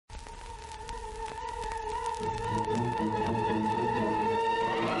You're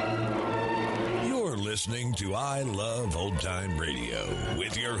listening to I Love Old Time Radio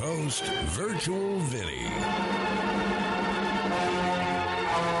with your host, Virtual Vinny.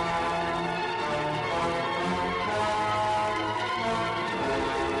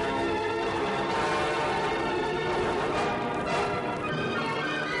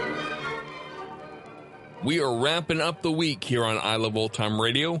 We are wrapping up the week here on I Love Old Time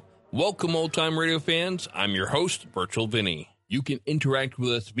Radio. Welcome, Old Time Radio fans. I'm your host, Virtual Vinny. You can interact with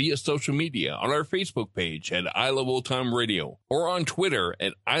us via social media on our Facebook page at I Love Old Time Radio or on Twitter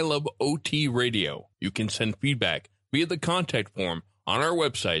at I Love OT Radio. You can send feedback via the contact form on our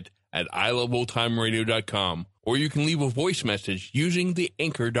website at iloveoldtimeradio.com, or you can leave a voice message using the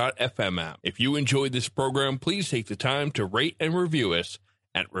Anchor.fm app. If you enjoyed this program, please take the time to rate and review us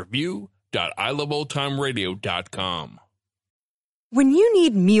at review.iloveoldtimeradio.com. When you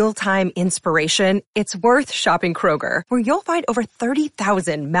need mealtime inspiration, it's worth shopping Kroger, where you'll find over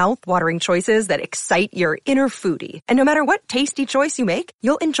 30,000 mouth-watering choices that excite your inner foodie. And no matter what tasty choice you make,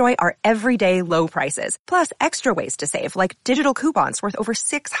 you'll enjoy our everyday low prices, plus extra ways to save, like digital coupons worth over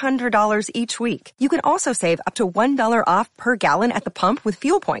 $600 each week. You can also save up to $1 off per gallon at the pump with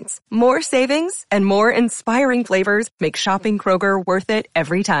fuel points. More savings and more inspiring flavors make shopping Kroger worth it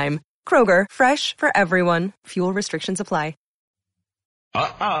every time. Kroger, fresh for everyone. Fuel restrictions apply.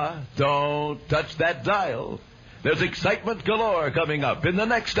 Don't touch that dial. There's excitement galore coming up in the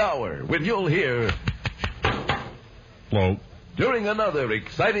next hour when you'll hear... Hello. During another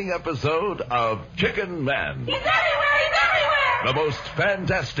exciting episode of Chicken Man. He's everywhere! He's everywhere! The most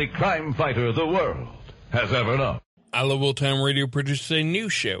fantastic crime fighter the world has ever known. I Love Old Time Radio produces a new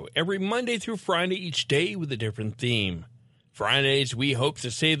show every Monday through Friday, each day with a different theme. Fridays, we hope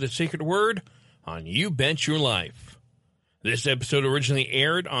to say the secret word on You Bet Your Life. This episode originally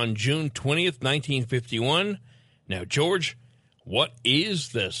aired on June 20th, 1951. Now, George, what is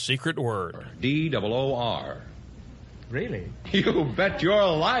the secret word? D-O-O-R. Really? You bet your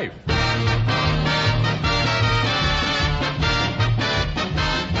life.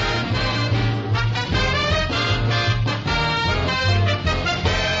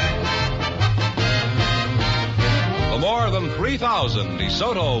 More than 3,000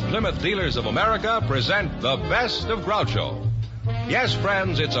 DeSoto Plymouth dealers of America present the best of Groucho. Yes,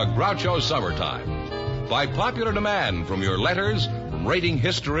 friends, it's a Groucho summertime. By popular demand from your letters, from rating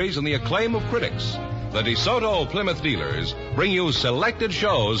histories, and the acclaim of critics, the DeSoto Plymouth dealers bring you selected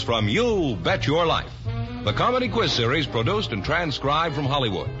shows from You Bet Your Life, the comedy quiz series produced and transcribed from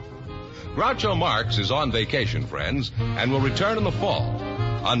Hollywood. Groucho Marx is on vacation, friends, and will return in the fall.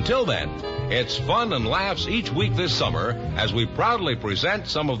 Until then, it's fun and laughs each week this summer as we proudly present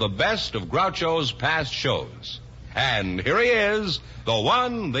some of the best of Groucho's past shows. And here he is, the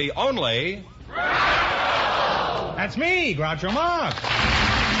one, the only... Groucho! That's me, Groucho Marx.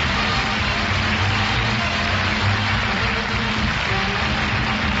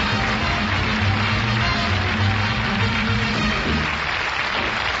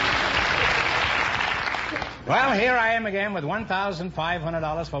 Well, here I am again with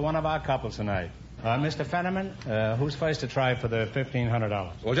 $1,500 for one of our couples tonight. Mr. Fenneman, who's first to try for the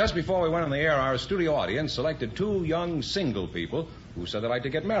 $1,500? Well, just before we went on the air, our studio audience selected two young single people who said they'd like to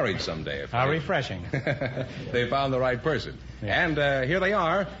get married someday. How refreshing. They found the right person. Yeah. And here they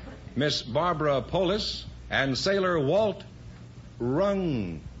are, Miss Barbara Polis and Sailor Walt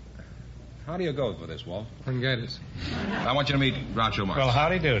Rung. How do you go for this, Walt? Rungatus. I want you to meet Groucho Marx. Well,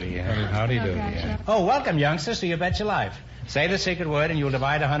 howdy doody. Howdy doody. Oh, welcome, youngsters, to You Bet Your Life. Say the secret word and you'll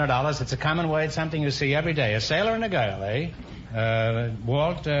divide $100. It's a common word, something you see every day. A sailor and a girl, eh?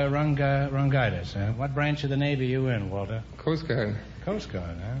 Walt Rungatus. What branch of the Navy are you in, Walter? Coast Guard. Coast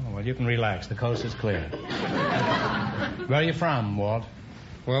Guard, huh? Well, you can relax. The coast is clear. Where are you from, Walt?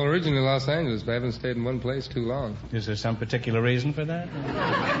 Well, originally Los Angeles, but I haven't stayed in one place too long. Is there some particular reason for that?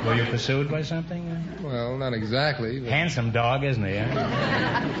 Were you pursued by something? Well, not exactly. But... Handsome dog, isn't he? He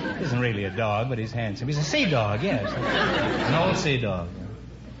isn't really a dog, but he's handsome. He's a sea dog, yes. An old sea dog.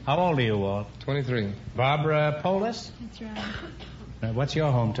 How old are you, Walt? 23. Barbara Polis? That's right. What's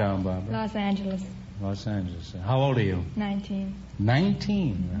your hometown, Barbara? Los Angeles. Los Angeles. How old are you? 19.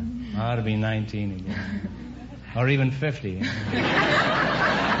 19? Mm-hmm. I ought to be 19 again. Or even 50.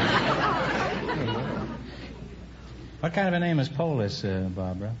 What kind of a name is Polis,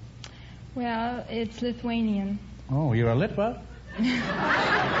 Barbara? Well, it's Lithuanian. Oh, you're a Litva?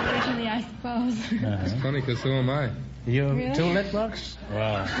 Originally, I suppose. It's funny, because so am I. You Really? two Litvaks?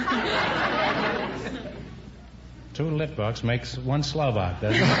 Wow. Two Litvaks makes one Slovak,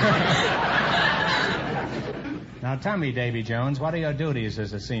 doesn't it? Now, tell me, Davy Jones, what are your duties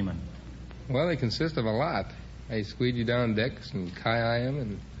as a seaman? Well, they consist of a lot. I squeegee down decks and kayak them.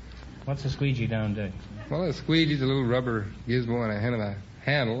 And What's a squeegee down deck? well, a squeegee's a little rubber gizmo on a end of a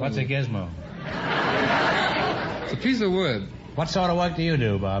handle. What's a gizmo? It's a piece of wood. What sort of work do you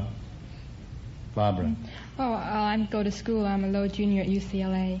do, Barbara? Oh, I go to school. I'm a low junior at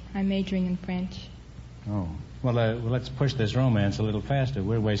UCLA. I'm majoring in French. Oh. Well, let's push this romance a little faster.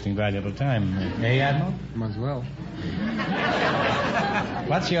 We're wasting valuable time. Admiral? Might as well.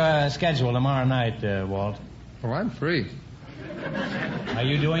 What's your schedule tomorrow night, Walt? Oh, I'm free. Are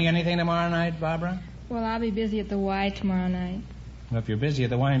you doing anything tomorrow night, Barbara? Well, I'll be busy at the Y tomorrow night. Well, if you're busy at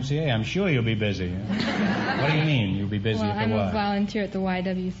the YMCA, I'm sure you'll be busy. What do you mean, you'll be busy Well, at the I'm Y? a volunteer at the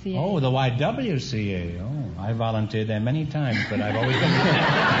YWCA. Oh, the YWCA. Oh, I volunteered there many times, but I've always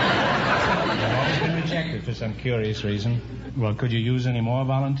been rejected for some curious reason. Well, could you use any more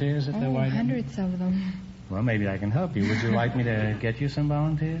volunteers at the YWCA? Hundreds of them. Well, maybe I can help you. Would you like me to get you some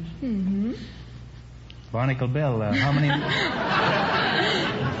volunteers? Mm-hmm. Barnacle Bill, how many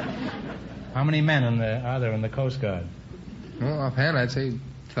men are there in the Coast Guard? Well, offhand, I'd say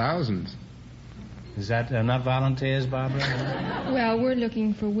thousands. Is that enough volunteers, Barbara? Well, we're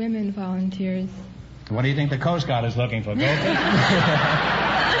looking for women volunteers. What do you think the Coast Guard is looking for? Goldfish?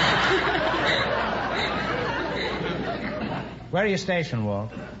 Where are you stationed,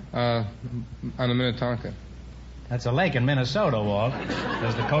 Walt? On the Minnetonka. That's a lake in Minnesota, Walt.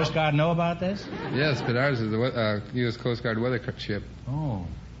 Does the Coast Guard know about this? Yes, but ours is the U.S. Coast Guard weather ship. Oh.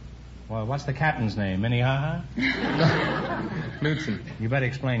 Well, what's the captain's name? Minnehaha? Knudsen. You better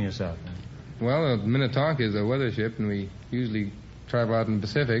explain yourself. Well, the Minnetonka is a weather ship, and we usually travel out in the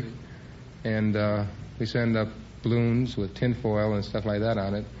Pacific, and we send up balloons with tinfoil and stuff like that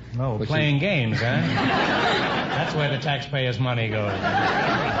on it. Oh, playing games, huh? That's where the taxpayers' money goes.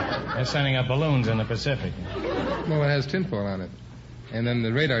 They're sending up balloons in the Pacific. Well, it has tinfoil on it, and then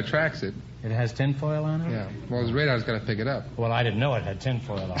the radar tracks it. It has tinfoil on it? Yeah. Well, the radar's got to pick it up. Well, I didn't know it had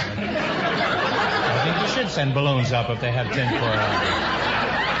tinfoil on it. I think you should send balloons up if they have tinfoil on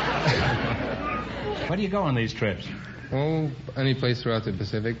it. Where do you go on these trips? Oh, any place throughout the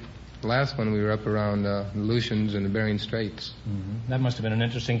Pacific. The last one we were up around the Aleutians and the Bering Straits. Mm-hmm. That must have been an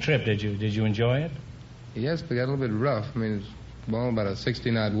interesting trip. Did you enjoy it? Yes, but it got a little bit rough. I mean, it was about a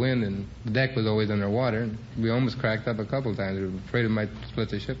 60-knot wind, and the deck was always underwater. And we almost cracked up a couple times. We were afraid it might split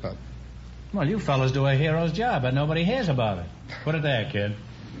the ship up. Well, you fellas do a hero's job, but nobody hears about it. Put it there, kid.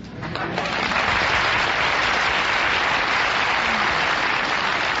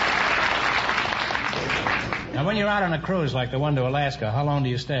 Now, when you're out on a cruise like the one to Alaska, how long do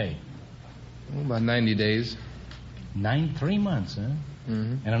you stay? Oh, about 90 days. 3 months, huh?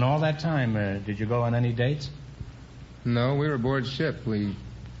 Mm-hmm. And in all that time, did you go on any dates? No, we were aboard ship. We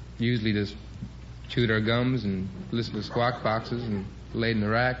usually just chewed our gums and listened to squawk boxes and laid in the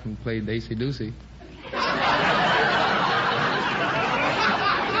rack and played Acey-Deucey.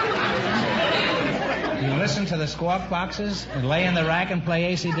 You listen to the squawk boxes and lay in the rack and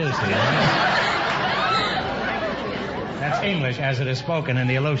play Acey-Deucey. That's English as it is spoken in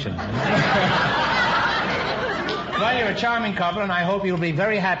the Aleutians. Well, you're a charming couple, and I hope you'll be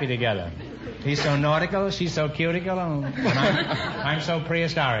very happy together. He's so nautical, she's so cutical, and I'm so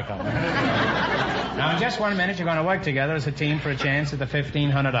prehistorical. Now, in just 1 minute, you're going to work together as a team for a chance at the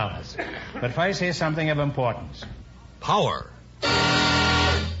 $1,500. But first, here's something of importance. Power.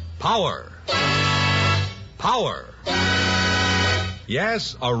 Power. Power.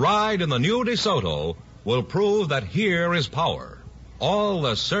 Yes, a ride in the new DeSoto will prove that here is power. All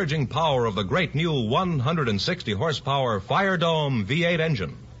the surging power of the great new 160-horsepower Firedome V8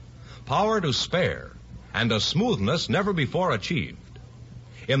 engine. Power to spare, and a smoothness never before achieved.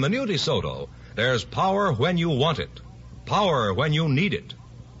 In the new DeSoto, there's power when you want it, power when you need it.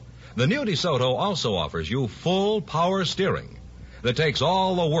 The new DeSoto also offers you full power steering that takes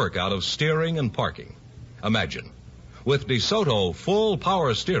all the work out of steering and parking. Imagine, with DeSoto full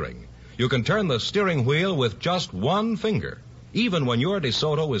power steering, you can turn the steering wheel with just one finger, even when your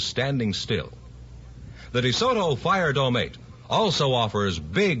DeSoto is standing still. The DeSoto Firedome 8 also offers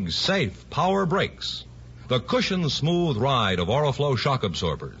big, safe power brakes, the cushion-smooth ride of Oriflow shock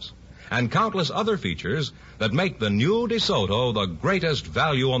absorbers, and countless other features that make the new DeSoto the greatest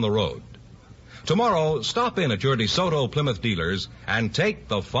value on the road. Tomorrow, stop in at your DeSoto Plymouth dealers and take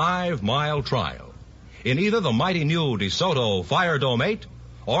the 5-mile trial in either the mighty new DeSoto Firedome 8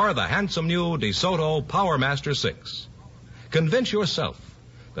 or the handsome new DeSoto PowerMaster 6. Convince yourself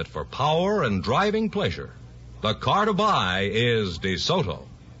that for power and driving pleasure, the car to buy is DeSoto.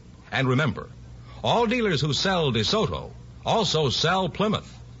 And remember, all dealers who sell DeSoto also sell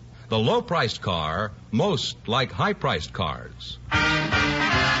Plymouth, the low-priced car most like high-priced cars.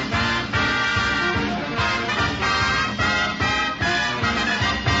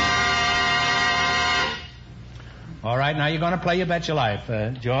 now you're going to play You Bet Your Life.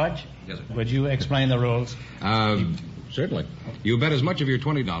 George? Yes, sir. Would you explain the rules? Certainly. You bet as much of your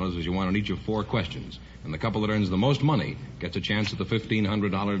 $20 as you want on each of 4 questions. And the couple that earns the most money gets a chance at the $1,500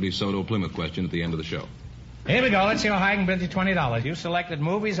 DeSoto Plymouth question at the end of the show. Here we go. Let's see how high I can bet you $20. You selected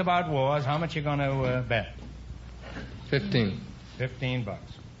movies about wars. How much you going to bet? 15. $15.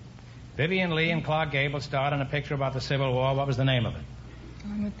 Vivian Lee and Clark Gable starred in a picture about the Civil War. What was the name of it?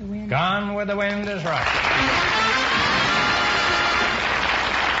 Gone with the Wind. Gone with the Wind is right.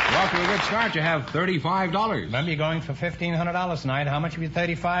 Well, for a good start, you have $35. Remember, you're going for $1,500 tonight. How much of your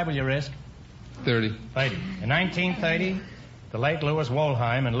 $35 will you risk? 30. In 1930, the late Louis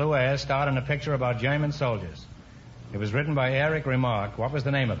Wollheim and Lou Ayres starred in a picture about German soldiers. It was written by Eric Remarque. What was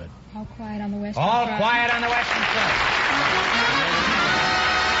the name of it? All Quiet on the Western All Front. Quiet on the Western Front.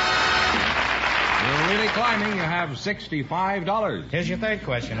 You're really climbing. You have $65. Here's your third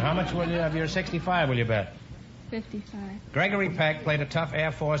question. How much will you, of your $65 will you bet? 55. Gregory Peck played a tough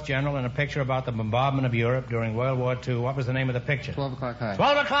Air Force general in a picture about the bombardment of Europe during World War II. What was the name of the picture? 12 o'clock high.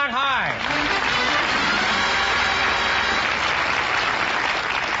 12 o'clock high.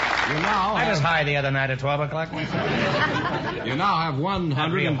 I was high the other night at 12 o'clock myself. You now have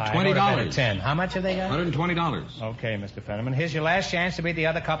 $120. 10. How much have they got? $120. Okay, Mr. Fenneman. Here's your last chance to beat the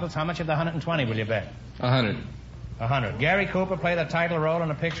other couples. How much of the 120 will you bet? 100. 100. Gary Cooper played a title role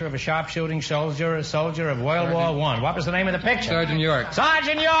in a picture of a sharpshooting soldier of World War I. What was the name of the picture? Sergeant York.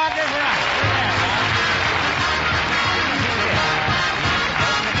 Sergeant York is right.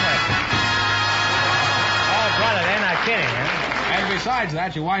 Oh, brother, they're not kidding, huh? And besides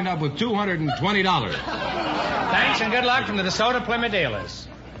that, you wind up with $220. Thanks and good luck from the DeSoto Plymouth dealers.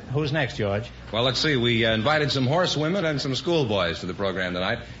 Who's next, George? Well, let's see. We invited some horsewomen and some schoolboys to the program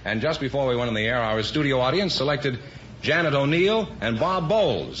tonight. And just before we went on the air, our studio audience selected Janet O'Neill and Bob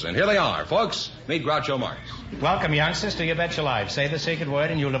Bowles. And here they are, folks. Meet Groucho Marx. Welcome, youngsters, to You Bet Your Life. Say the secret word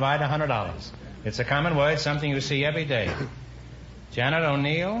and you'll divide $100. It's a common word, something you see every day. Janet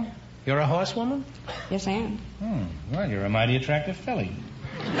O'Neill, you're a horsewoman? Yes, I am. Well, you're a mighty attractive filly.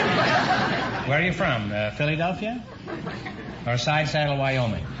 Where are you from? Philadelphia? Or Side Saddle,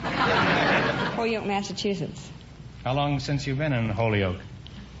 Wyoming? Holyoke, Massachusetts. How long since you've been in Holyoke?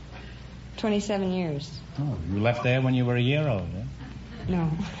 27 years. Oh, you left there when you were a year old, huh?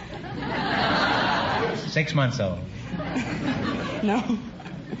 No. 6 months old. No.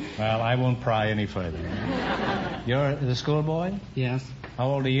 Well, I won't pry any further. You're the schoolboy? Yes. How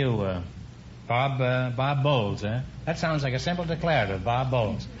old are you? Bob Bowles, huh? That sounds like a simple declarative, Bob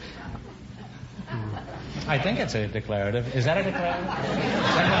Bowles. I think it's a declarative. Is that a declarative?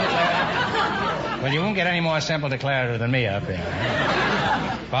 Simple declarative? Well, you won't get any more simple declarative than me up here.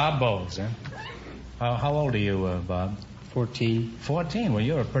 Bob Bowles, huh? How old are you, Bob? 14. 14? Well,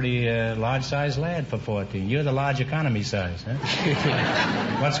 you're a pretty large-sized lad for 14. You're the large economy size, huh?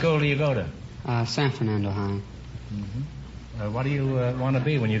 What school do you go to? San Fernando High. Mm-hmm. What do you want to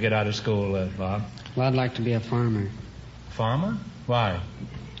be when you get out of school, Bob? Well, I'd like to be a farmer. Farmer? Why?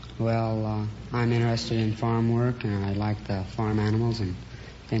 Well, I'm interested in farm work, and I like the farm animals, and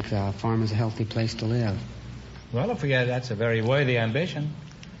think the farm is a healthy place to live. Well, that's a very worthy ambition.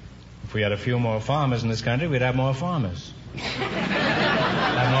 If we had a few more farmers in this country, we'd have more farmers.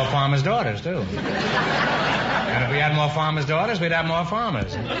 Have more farmers' daughters, too. And if we had more farmers' daughters, we'd have more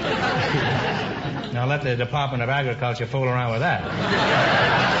farmers. Now let the Department of Agriculture fool around with that.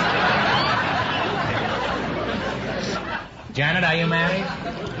 Janet, are you married?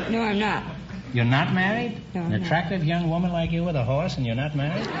 No, I'm not. You're not married? No, An attractive young woman like you with a horse and you're not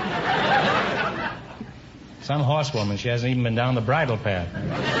married? Some horsewoman, she hasn't even been down the bridle path.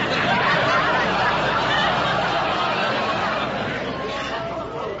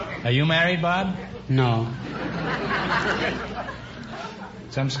 Are you married, Bob? No.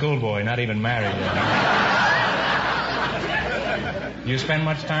 Some schoolboy, not even married yet. You spend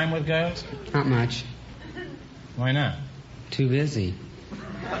much time with girls? Not much. Why not? Too busy.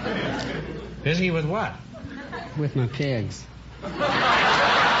 Busy with what? With my pigs.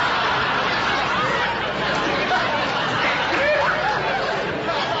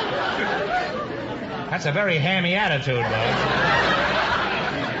 That's a very hammy attitude, Bob.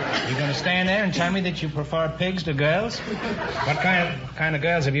 You going to stand there and tell me that you prefer pigs to girls? What kind of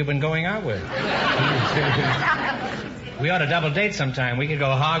girls have you been going out with? We ought to double date sometime. We could go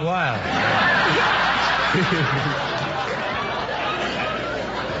hog wild.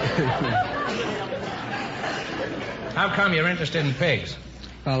 How come you're interested in pigs?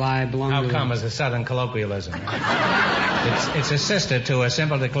 Well, I belong How to... come is a southern colloquialism. It's a sister to a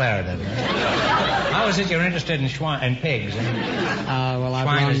simple declarative. How is it you're interested in pigs? Well, I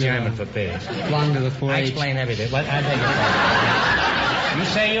Schwein belong is to German for pigs. belong to the 4-H. I explain everything. What? I beg your pardon. You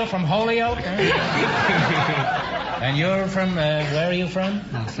say you're from Holyoke? And you're from, where are you from?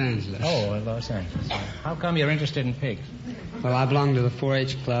 Los Angeles. Oh, Los Angeles. How come you're interested in pigs? Well, I belong to the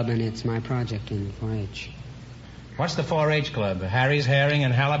 4-H club, and it's my project in the 4-H. What's the 4-H club? Harry's Herring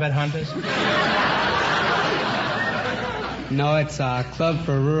and Halibut Hunters? No, it's a club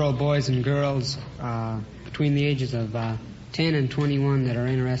for rural boys and girls between the ages of 10 and 21 that are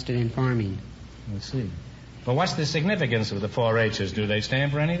interested in farming. I see. But what's the significance of the 4-H's? Do they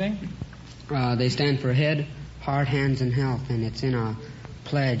stand for anything? They stand for head, heart, hands, and health, and it's in a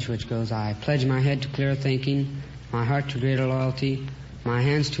pledge which goes, I pledge my head to clear thinking, my heart to greater loyalty, my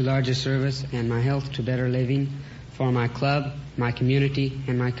hands to larger service, and my health to better living for my club, my community,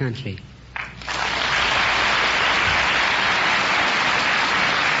 and my country.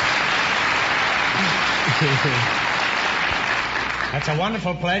 That's a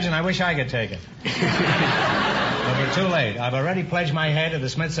wonderful pledge, and I wish I could take it. But we're too late. I've already pledged my head to the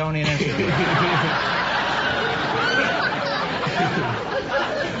Smithsonian Institute.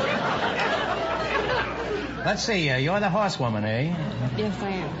 Let's see, you're the horsewoman, eh? Yes, I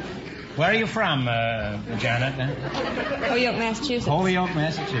am. Where are you from, Janet? Holyoke, Massachusetts. Holyoke,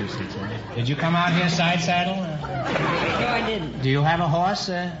 Massachusetts. Did you come out here side saddle? No, I didn't. Do you have a horse,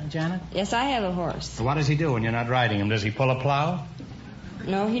 Janet? Yes, I have a horse. What does he do when you're not riding him? Does he pull a plow?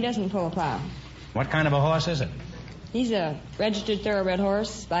 No, he doesn't pull a plow. What kind of a horse is it? He's a registered thoroughbred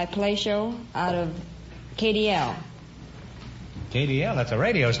horse by Palacio out of KDL. KDL? That's a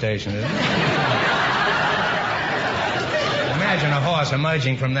radio station, isn't it? Imagine a horse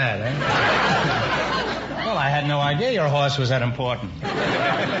emerging from that, eh? Well, I had no idea your horse was that important.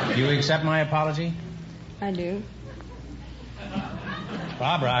 Do you accept my apology? I do.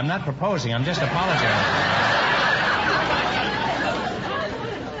 Barbara, I'm not proposing. I'm just apologizing.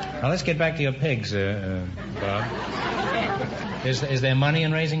 Now, let's get back to your pigs, Bob. Is there money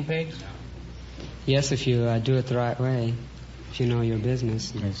in raising pigs? Yes, if you do it the right way, if you know your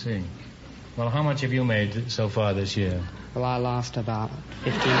business. I see. Well, how much have you made so far this year? Well, I lost about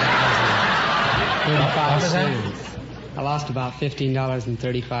 $15.35. I lost about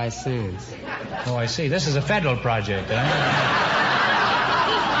 $15.35. Oh, I see. This is a federal project, huh?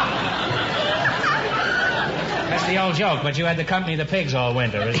 That's the old joke, but you had to accompany the pigs all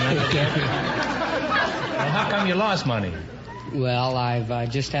winter, isn't it? Well, how come you lost money? Well,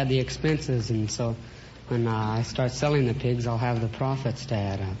 I've just had the expenses, and so when I start selling the pigs, I'll have the profits to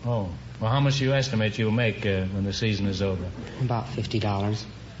add up. Oh. Well, how much do you estimate you'll make when the season is over? About $50.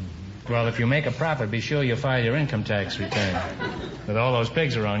 Well, if you make a profit, be sure you file your income tax return. With all those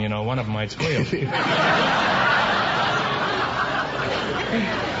pigs around, you know, one of them might squeal.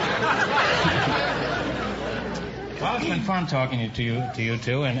 Well, it's been fun talking to you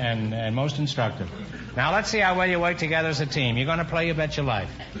two, and most instructive. Now, let's see how well you work together as a team. You're going to play You Bet Your Life.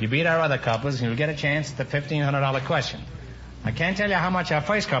 You beat our other couples, and you'll get a chance at the $1,500 question. I can't tell you how much our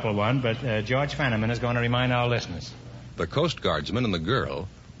first couple won, but George Fenneman is going to remind our listeners. The Coast Guardsman and the girl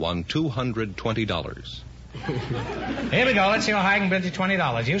won $220. Here we go. Let's see how high I can bid you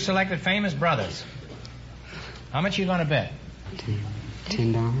 $20. You selected Famous Brothers. How much are you going to bet?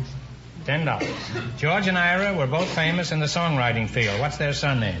 $10. $10. George and Ira were both famous in the songwriting field. What's their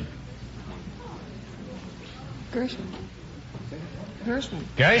son name? Gershwin. Gershwin.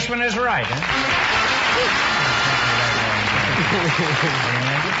 Gershwin is right, huh?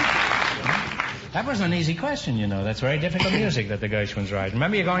 That wasn't an easy question, you know. That's very difficult music that the Gershwins write.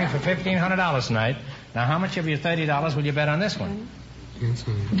 Remember, you're going for $1,500 tonight. Now, how much of your $30 will you bet on this one?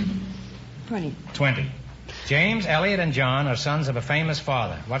 20. 20. James, Elliot, and John are sons of a famous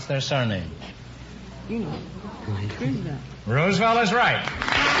father. What's their surname? You know. Roosevelt. Roosevelt is right.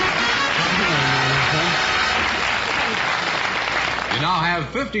 You now have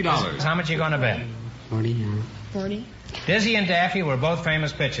 $50. How much are you going to bet? 40. 40. Dizzy and Daffy were both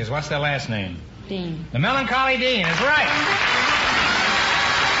famous pitchers. What's their last name? Dean. The Melancholy Dean is right.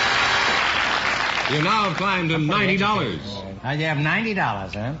 You now have climbed to $90. Now you have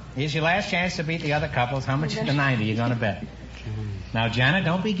 $90, huh? Here's your last chance to beat the other couples. How much of the 90 you going to bet? Now, Janet,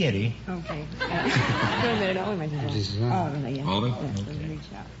 don't be giddy. Okay. Wait a minute. Oh, really? Yeah. Hold it. Okay.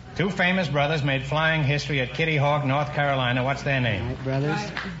 Two famous brothers made flying history at Kitty Hawk, North Carolina. What's their name? Wright brothers.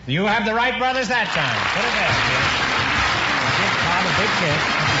 You have the Wright brothers that time. Put it there, kid. Give Bob a big kiss.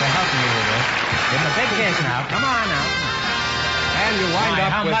 They're helping you with this. Give him a big kiss now. Come on now. And you wind up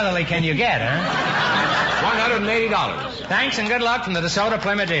How with motherly can you get, huh? $180. Thanks and good luck from the DeSoto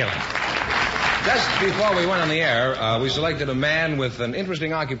Plymouth dealer. Just before we went on the air, we selected a man with an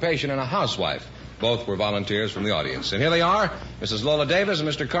interesting occupation and a housewife. Both were volunteers from the audience. And here they are, Mrs. Lola Davis and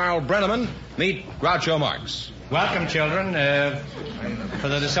Mr. Carl Brenneman. Meet Groucho Marx. Welcome, children, for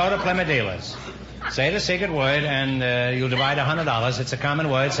the DeSoto Plymouth dealers. Say the secret word, and you'll divide $100. It's a common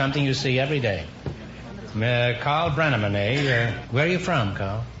word, something you see every day. Carl Brenneman, eh? Where are you from,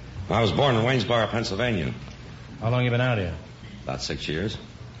 Carl? I was born in Waynesboro, Pennsylvania. How long you been out here? About 6 years.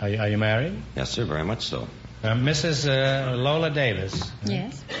 Are you married? Yes, sir, very much so. Mrs. Lola Davis.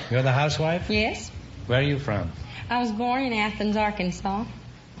 Yes. You're the housewife? Yes. Where are you from? I was born in Athens, Arkansas.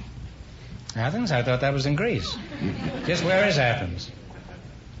 Athens? I thought that was in Greece. Just where is Athens?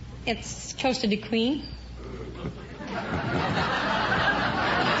 It's close to the Queen.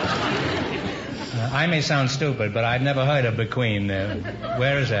 I may sound stupid, but I've never heard of Bequeen.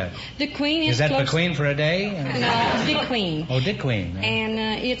 Where is that? The Queen is that close... Bequeen for a day? No, Dick Queen. Oh, Dick Queen. And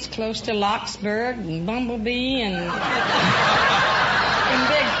it's close to Locksburg and Bumblebee and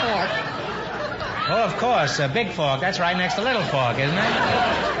Big Fork. Oh, of course, Big Fork. That's right next to Little Fork, isn't it?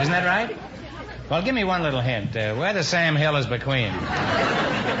 Isn't that right? Well, give me one little hint. Where the Sam Hill is Bequeen?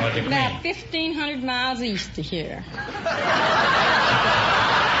 About 1,500 miles east of here.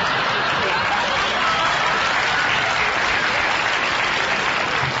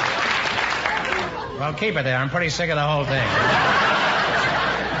 Well, keep it there. I'm pretty sick of the whole thing.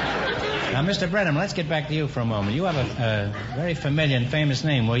 Now, Mr. Brenneman, let's get back to you for a moment. You have a very familiar and famous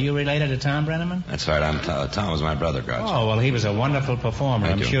name. Were you related to Tom Brenneman? That's right. Tom was my brother, Groucho. Oh, well, he was a wonderful performer.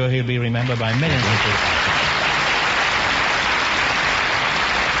 Thank I'm you. sure he'll be remembered by millions of people.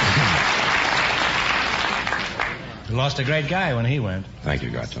 You lost a great guy when he went. Thank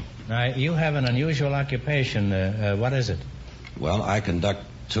you, Groucho. Now, you have an unusual occupation. What is it? Well, I conduct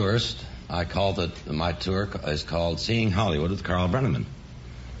tours. I called it, my tour is called Seeing Hollywood with Carl Brenneman.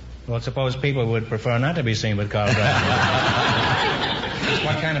 Well, suppose people would prefer not to be seen with Carl Brenneman.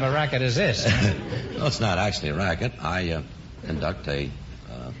 What kind of a racket is this? Well, it's not actually a racket. I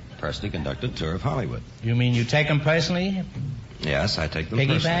personally conduct a tour of Hollywood. You mean you take them personally? Yes, I take them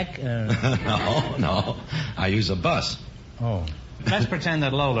Piggyback? No. I use a bus. Oh. Let's pretend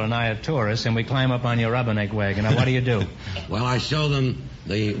that Lola and I are tourists and we climb up on your rubberneck wagon. Now, what do you do? Well, I show them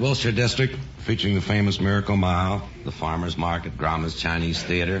the Wilshire District, featuring the famous Miracle Mile, the Farmers Market, Grauman's Chinese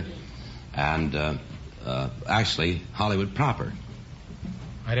Theater, and actually Hollywood proper.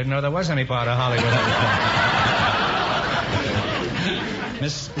 I didn't know there was any part of Hollywood.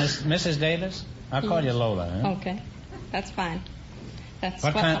 Mrs. Davis? I'll call you Lola. Huh? Okay. That's fine. That's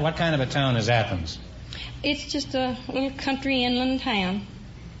what kind of a town is Athens? It's just a little country inland town.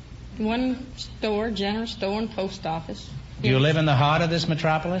 One store, general store, and post office. Do you live in the heart of this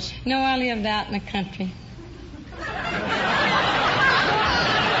metropolis? No, I lived out in the country.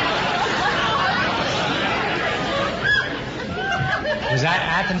 Is that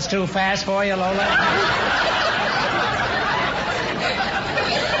Athens too fast for you, Lola?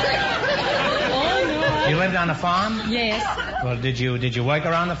 Oh, no. You lived on a farm? Yes. Well, did you work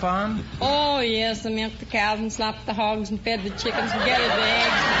around the farm? Oh, yes. I milked the cows and slopped the hogs and fed the chickens and gathered the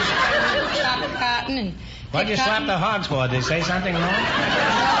eggs and chopped cotton and... What'd you slap the hogs for? Did they say something wrong?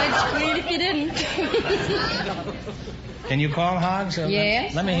 Well, it's clean if you didn't. Can you call hogs?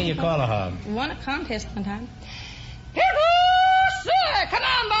 Yes. Let me hear you call a hog. We won a contest one time. Sir, come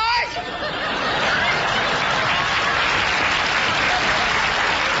on, boys.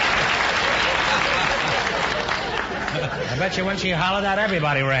 I bet you when she hollered out,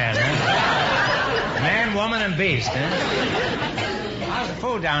 everybody ran, huh? Man, woman, and beast, huh? How's the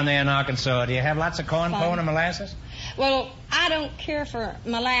food down there in Arkansas? Do you have lots of corn, pone, and molasses? Well, I don't care for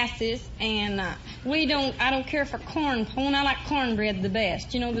molasses, and I don't care for corn pone. I like cornbread the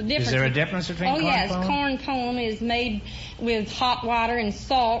best. You know the difference. Is there a difference between corn yes, pone? Corn pone is made with hot water and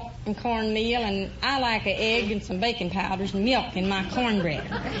salt and cornmeal, and I like an egg and some baking powders and milk in my cornbread.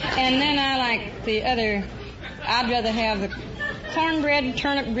 And then I like the other. I'd rather have the cornbread,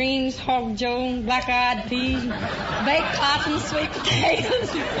 turnip greens, hog joe, black-eyed peas, baked possum, sweet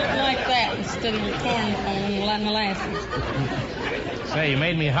potatoes, like that, instead of the corn pone and molasses. Say, you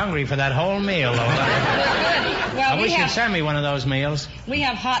made me hungry for that whole meal, Lola. Well, I wish you'd send me one of those meals. We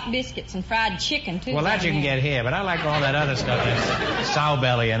have hot biscuits and fried chicken, too. Well, that you can get here, but I like all that other stuff, that's sow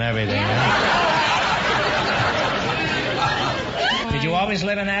belly and everything. Did you always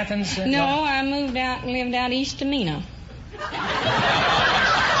live in Athens? No, I moved out and lived out east of Mena. You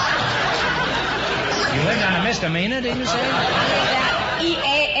lived on a misdemeanor, did you say?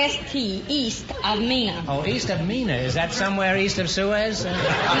 E-A-S-T, east of Mena. Oh, east of Mena. Is that somewhere east of Suez? No,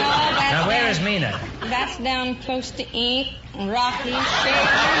 that's Now, where down, is Mena? That's down close to Ink and Rocky, Shaker.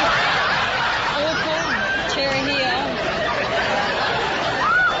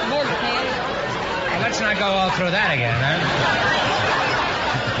 want to go all through that again, huh?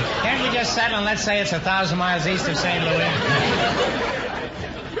 Can't we just settle and let's say it's 1,000 miles east of St. Louis?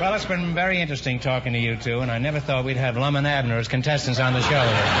 Well, it's been very interesting talking to you two, and I never thought we'd have Lum and Abner as contestants on the show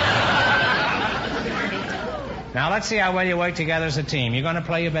here. Now, let's see how well you work together as a team. You're going to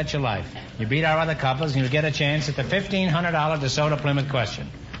play You Bet Your Life. You beat our other couples, and you'll get a chance at the $1,500 DeSoto Plymouth question.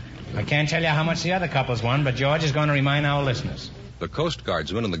 I can't tell you how much the other couples won, but George is going to remind our listeners. The Coast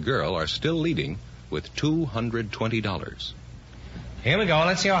Guardsman and the girl are still leading with $220. Here we go.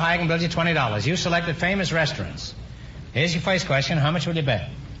 Let's see how high I can build you $20. You selected famous restaurants. Here's your first question. How much will you bet?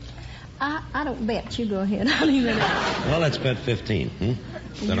 I don't bet. You go ahead. I'll leave it out. Well, let's bet 15.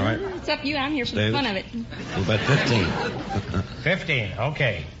 Is that all right? It's up to you. I'm here for the fun of it. We'll bet 15. 15.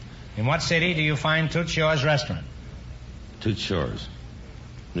 Okay. In what city do you find Toots Shor's restaurant? Toots Shor's.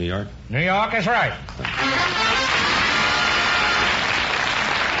 New York? New York is right.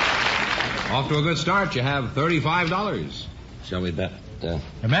 Off to a good start. You have $35. Shall we bet?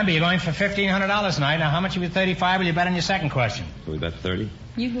 Remember, you're going for $1,500 tonight. Now, how much of your 35 will you bet on your second question? Shall we bet 30?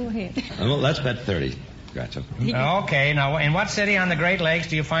 You go ahead. Well, let's bet 30. Gotcha. Okay. Now, in what city on the Great Lakes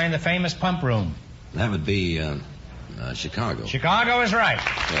do you find the famous pump room? That would be Chicago. Chicago is right. Yeah.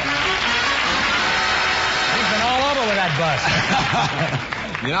 He's been all over with that bus.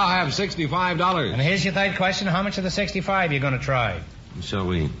 You now have $65. And here's your third question. How much of the 65 are you going to try? Shall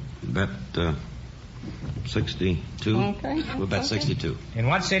we bet 62? Okay. We'll bet 62. In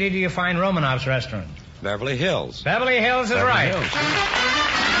what city do you find Romanov's restaurant? Beverly Hills. Beverly Hills is right.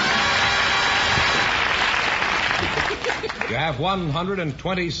 You have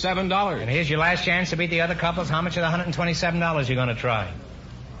 $127. And here's your last chance to beat the other couples. How much of the $127 are you going to try?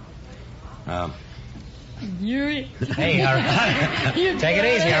 Yuri. Hey, take it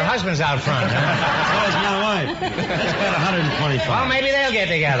easy. Her husband's out front. Huh? So is my wife. Let's bet 125. Well, maybe they'll get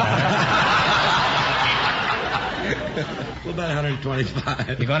together. We'll bet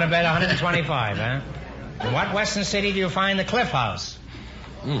 125. You're going to bet 125, huh? In what western city do you find the Cliff House?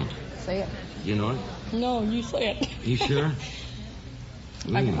 Say it. You know it? No, you say it. You sure?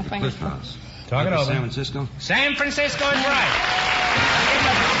 I get my the fingers. Cliff House. Talk it over. San Francisco? San Francisco is right.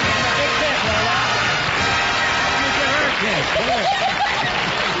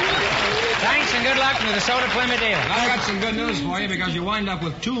 Thanks and good luck to the DeSoto Plymouth deal. I got some good news for you because you wind up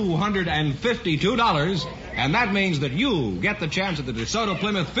with $252, and that means that you get the chance at the DeSoto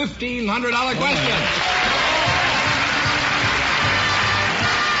Plymouth $1,500 question.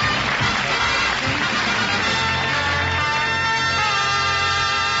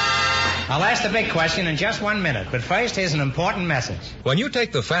 I'll ask the big question in just 1 minute, but first, here's an important message. When you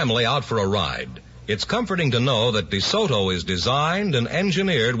take the family out for a ride, it's comforting to know that DeSoto is designed and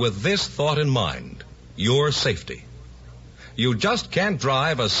engineered with this thought in mind: your safety. You just can't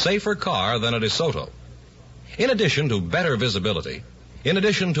drive a safer car than a DeSoto. In addition to better visibility, in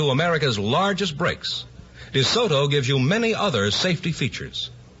addition to America's largest brakes, DeSoto gives you many other safety features.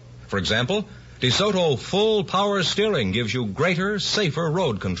 For example, DeSoto full power steering gives you greater, safer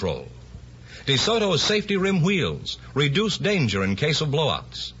road control. DeSoto's safety rim wheels reduce danger in case of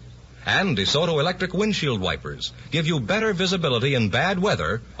blowouts. And DeSoto electric windshield wipers give you better visibility in bad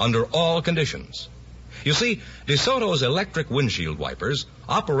weather under all conditions. You see, DeSoto's electric windshield wipers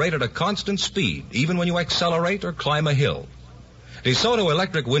operate at a constant speed, even when you accelerate or climb a hill. DeSoto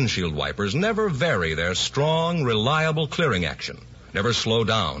electric windshield wipers never vary their strong, reliable clearing action, never slow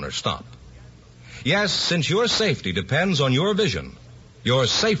down or stop. Yes, since your safety depends on your vision, you're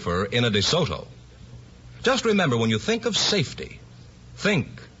safer in a DeSoto. Just remember, when you think of safety, think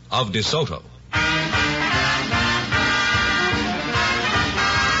of DeSoto.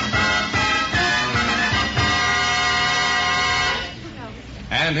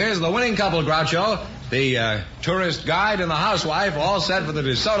 And here's the winning couple, Groucho. The tourist guide and the housewife, all set for the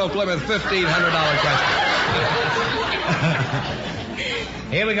DeSoto Plymouth $1,500 question.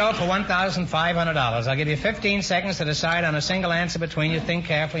 Here we go for $1,500. I'll give you 15 seconds to decide on a single answer between you. Think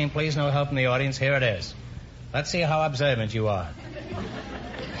carefully, and please no help from the audience. Here it is. Let's see how observant you are.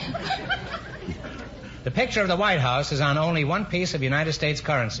 The picture of the White House is on only one piece of United States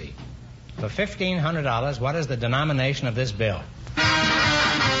currency. For $1,500, what is the denomination of this bill?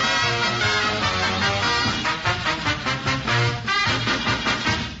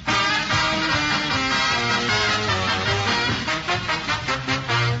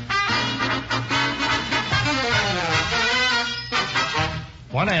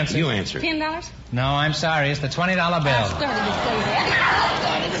 What answer? You answer. $10? No, I'm sorry. It's the $20 bill. I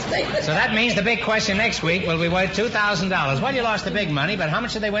started to say that. So that means the big question next week will be worth $2,000. Well, you lost the big money, but how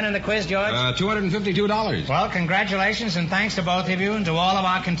much did they win in the quiz, George? $252. Well, congratulations and thanks to both of you and to all of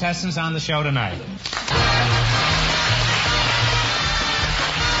our contestants on the show tonight.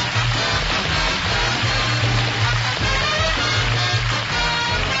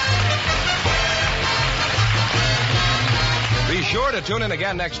 Be sure to tune in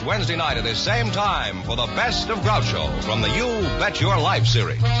again next Wednesday night at this same time for the Best of Groucho from the You Bet Your Life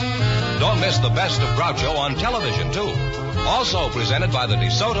series. Don't miss the Best of Groucho on television, too. Also presented by the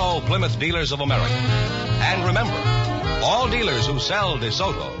DeSoto Plymouth Dealers of America. And remember, all dealers who sell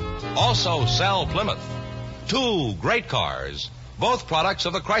DeSoto also sell Plymouth. Two great cars, both products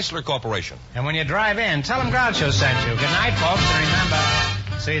of the Chrysler Corporation. And when you drive in, tell them Groucho sent you. Good night, folks, and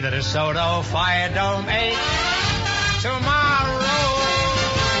remember, see the DeSoto Fire Dome 8 tomorrow.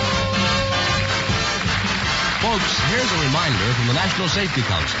 Folks, here's a reminder from the National Safety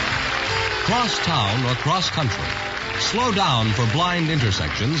Council. Cross town or cross country. Slow down for blind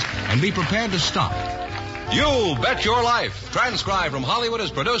intersections and be prepared to stop. You Bet Your Life, transcribed from Hollywood,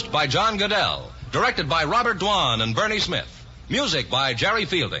 is produced by John Goodell. Directed by Robert Dwan and Bernie Smith. Music by Jerry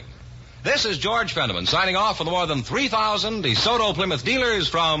Fielding. This is George Fenneman signing off for the more than 3,000 DeSoto Plymouth dealers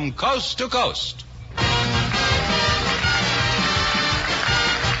from coast to coast.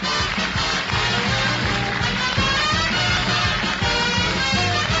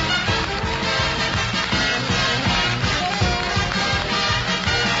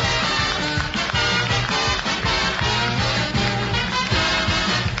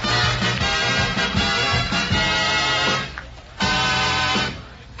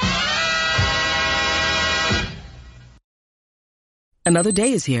 Another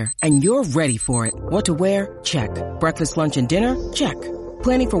day is here, and you're ready for it. What to wear? Check. Breakfast, lunch, and dinner? Check.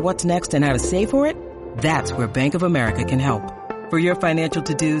 Planning for what's next and how to save for it? That's where Bank of America can help. For your financial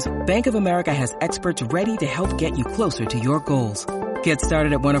to-dos, Bank of America has experts ready to help get you closer to your goals. Get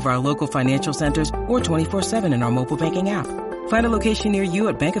started at one of our local financial centers or 24/7 in our mobile banking app. Find a location near you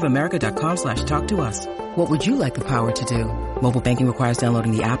at bankofamerica.com/talktous. What would you like the power to do? Mobile banking requires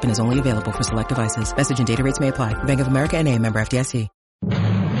downloading the app and is only available for select devices. Message and data rates may apply. Bank of America N.A., member FDIC.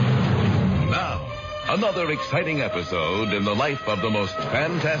 Now, another exciting episode in the life of the most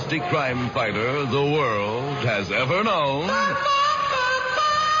fantastic crime fighter the world has ever known.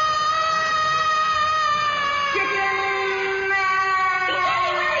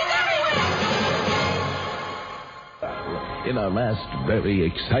 In our last very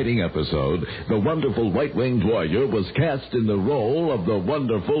exciting episode, the wonderful white-winged warrior was cast in the role of the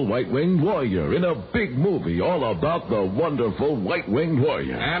wonderful white-winged warrior in a big movie all about the wonderful white-winged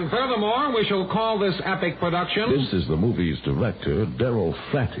warrior. And furthermore, we shall call this epic production... This is the movie's director, Darryl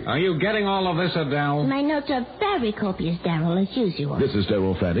Frantic. Are you getting all of this, Adele? My notes are very copious, Darryl, as usual. This is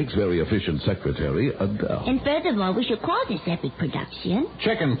Darryl Frantic's very efficient secretary, Adele. And furthermore, we should call this epic production...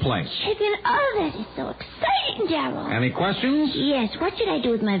 Chicken Place. Chicken, oh, that is so exciting, Darryl. Any questions? Yes, what should I do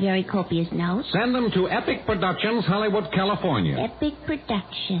with my very copious notes? Send them to Epic Productions, Hollywood, California. Epic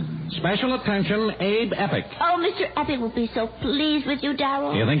Productions. Special attention, Abe Epic. Oh, Mr. Epic will be so pleased with you,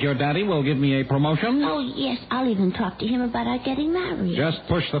 Darryl. You think your daddy will give me a promotion? Oh, yes, I'll even talk to him about our getting married. Just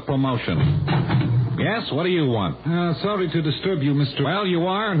push the promotion. Yes, what do you want? Sorry to disturb you, Mr. Well, you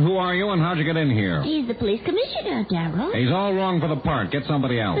are, and who are you, and how'd you get in here? He's the police commissioner, Darryl. He's all wrong for the part. Get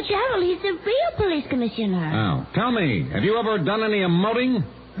somebody else. But, Darryl, he's the real police commissioner. Oh, tell me, have you ever done any emoting?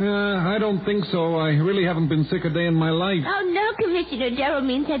 I don't think so. I really haven't been sick a day in my life. Oh, no, Commissioner. Darryl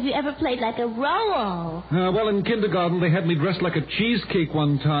means have you ever played like a Rolo? Well, in kindergarten, they had me dressed like a cheesecake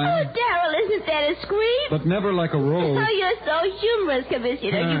one time. Oh, Darryl, isn't that a scream? But never like a roll. Oh, you're so humorous,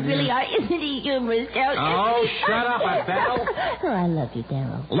 Commissioner. You really are. Isn't he humorous, Darryl? Oh, shut up, Adele. Oh, I love you,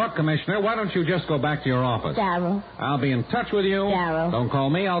 Darryl. Look, Commissioner, why don't you just go back to your office? Darryl. I'll be in touch with you. Darryl. Don't call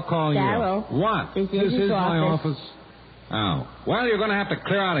me, I'll call Darryl. you. What? This is my office. Oh. Well, you're going to have to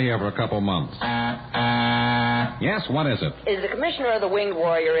clear out of here for a couple months. Yes, what is it? Is the commissioner of the Winged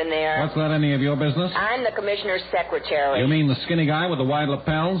Warrior in there? What's that any of your business? I'm the commissioner's secretary. You mean the skinny guy with the wide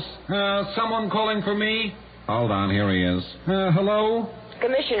lapels? Someone calling for me? Hold on, here he is. Hello?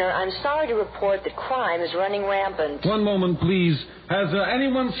 Commissioner, I'm sorry to report that crime is running rampant. One moment, please. Has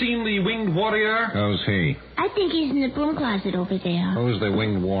anyone seen the Winged Warrior? Who's he? I think he's in the broom closet over there. Who's the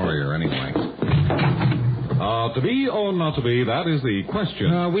Winged Warrior, anyway? To be or not to be, that is the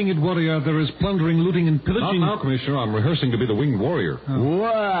question. Winged Warrior, there is plundering, looting, and pillaging. Not now, Commissioner. I'm rehearsing to be the Winged Warrior.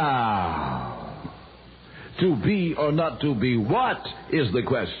 Wow. To be or not to be, what is the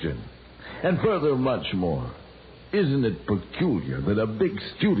question? And further, much more. Isn't it peculiar that a big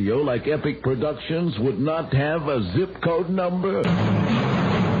studio like Epic Productions would not have a zip code number?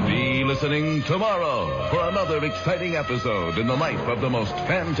 Be listening tomorrow for another exciting episode in the life of the most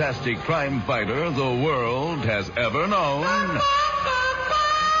fantastic crime fighter the world has ever known.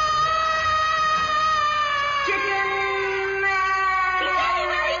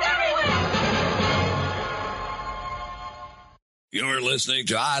 You're listening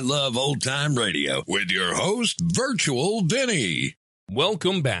to I Love Old Time Radio with your host, Virtual Vinny.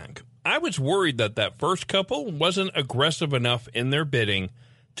 Welcome back. I was worried that first couple wasn't aggressive enough in their bidding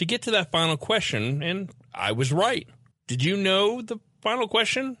to get to that final question, and I was right. Did you know the final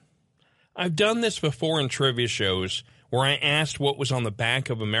question? I've done this before in trivia shows where I asked what was on the back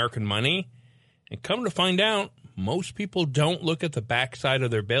of American money, and come to find out, most people don't look at the backside of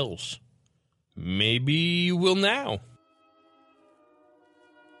their bills. Maybe you will now.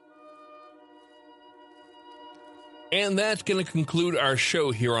 And that's going to conclude our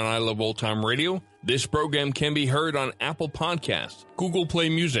show here on I Love Old Time Radio. This program can be heard on Apple Podcasts, Google Play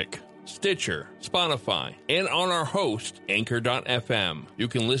Music, Stitcher, Spotify, and on our host, Anchor.fm. You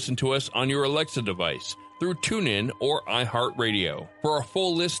can listen to us on your Alexa device through TuneIn or iHeartRadio. For a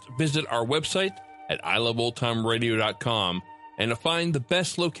full list, visit our website at iloveoldtimeradio.com and to find the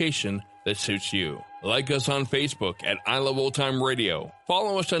best location that suits you. Like us on Facebook at I Love Old Time Radio.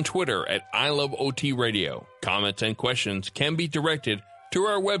 Follow us on Twitter at I Love OT Radio. Comments and questions can be directed to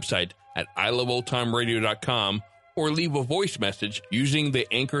our website at iloveoldtimeradio.com or leave a voice message using the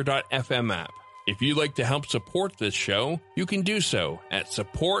Anchor.fm app. If you'd like to help support this show, you can do so at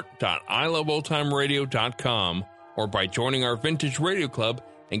support.iloveoldtimeradio.com or by joining our Vintage Radio Club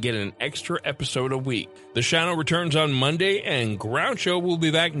and get an extra episode a week. The Shadow returns on Monday, and Groucho will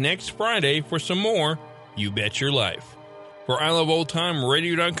be back next Friday for some more You Bet Your Life. For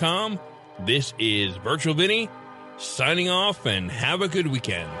iloveoldtimeradio.com, this is Virtual Vinny, signing off, and have a good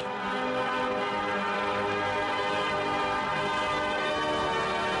weekend.